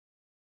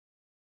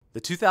The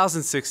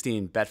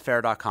 2016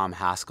 Betfair.com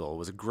Haskell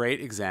was a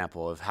great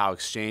example of how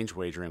exchange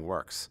wagering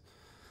works.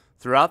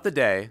 Throughout the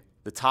day,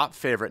 the top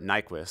favorite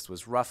Nyquist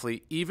was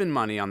roughly even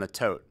money on the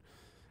tote,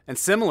 and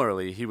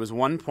similarly, he was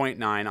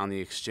 1.9 on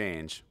the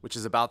exchange, which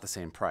is about the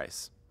same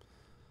price.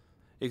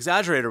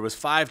 Exaggerator was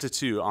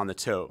 5-2 on the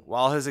tote,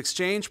 while his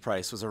exchange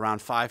price was around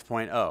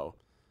 5.0,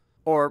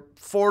 or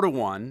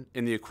 4-1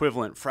 in the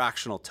equivalent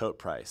fractional tote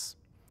price.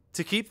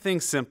 To keep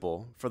things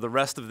simple, for the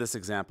rest of this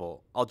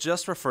example, I'll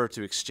just refer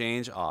to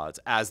exchange odds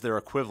as their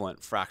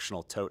equivalent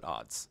fractional tote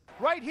odds.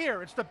 Right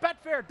here, it's the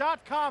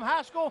Betfair.com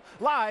Haskell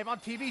live on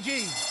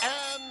TVG.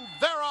 And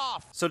they're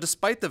off! So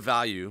despite the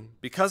value,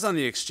 because on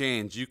the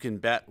exchange you can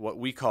bet what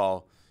we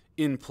call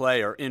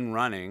in-play or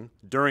in-running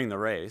during the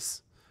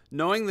race,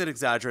 knowing that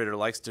Exaggerator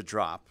likes to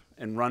drop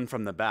and run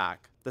from the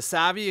back, the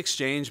savvy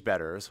exchange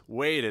bettors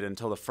waited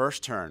until the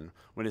first turn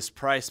when his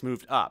price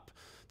moved up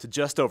to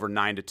just over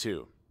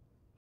 9-2.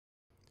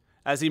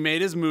 As he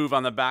made his move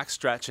on the back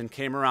stretch and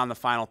came around the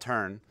final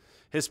turn,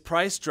 his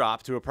price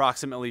dropped to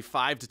approximately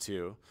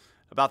 5-2,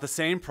 about the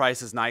same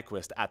price as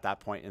Nyquist at that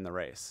point in the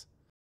race.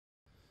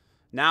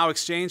 Now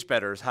exchange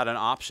bettors had an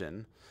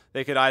option.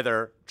 They could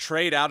either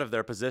trade out of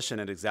their position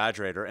at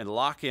Exaggerator and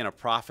lock in a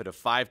profit of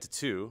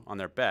 5-2 on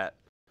their bet,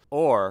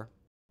 or,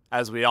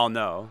 as we all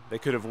know, they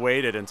could have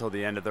waited until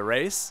the end of the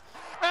race.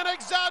 An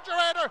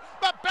Exaggerator!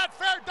 The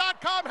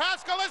Betfair.com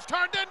Haskell has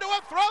turned into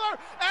a thriller,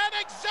 and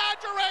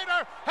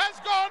Exaggerator has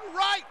gone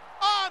right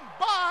on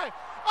by.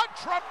 A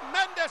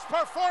tremendous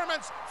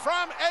performance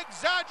from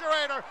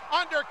Exaggerator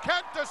under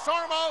Kent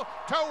DeSormo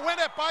to win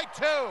it by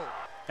 2.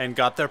 And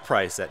got their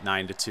price at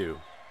 9-2.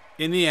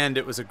 In the end,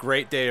 it was a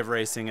great day of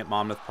racing at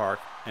Monmouth Park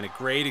and a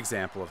great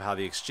example of how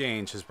the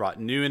exchange has brought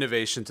new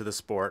innovation to the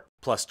sport,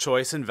 plus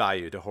choice and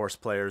value to horse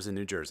players in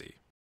New Jersey.